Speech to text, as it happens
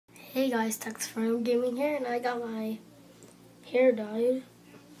Hey guys, Tex from Gaming here, and I got my hair dyed.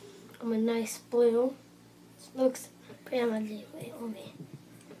 I'm a nice blue. It looks pretty amazing. Wait, let me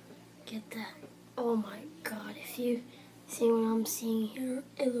get that. Oh my god, if you see what I'm seeing here,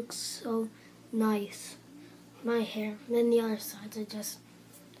 it looks so nice. My hair. And then the other sides, I just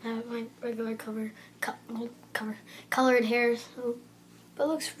have my regular colored hair. So, but it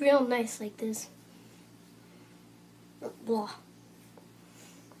looks real nice like this. Blah.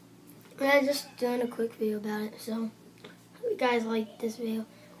 And I'm just doing a quick video about it, so hope you guys like this video.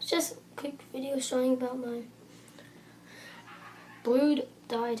 It's just a quick video showing about my blue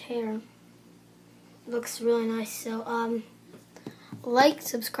dyed hair. It looks really nice, so like,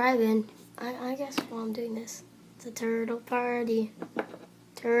 subscribe, and I guess while I'm doing this, it's a turtle party,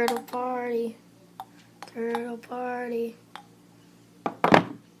 turtle party, turtle party,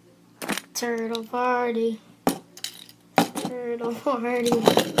 turtle party, turtle party.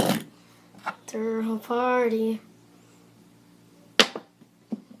 Turtle party.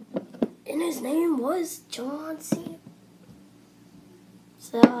 And his name was John C.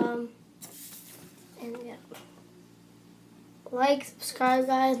 So, and yeah. Like, subscribe,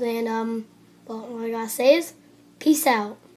 guys, and, well, what I gotta say is, peace out.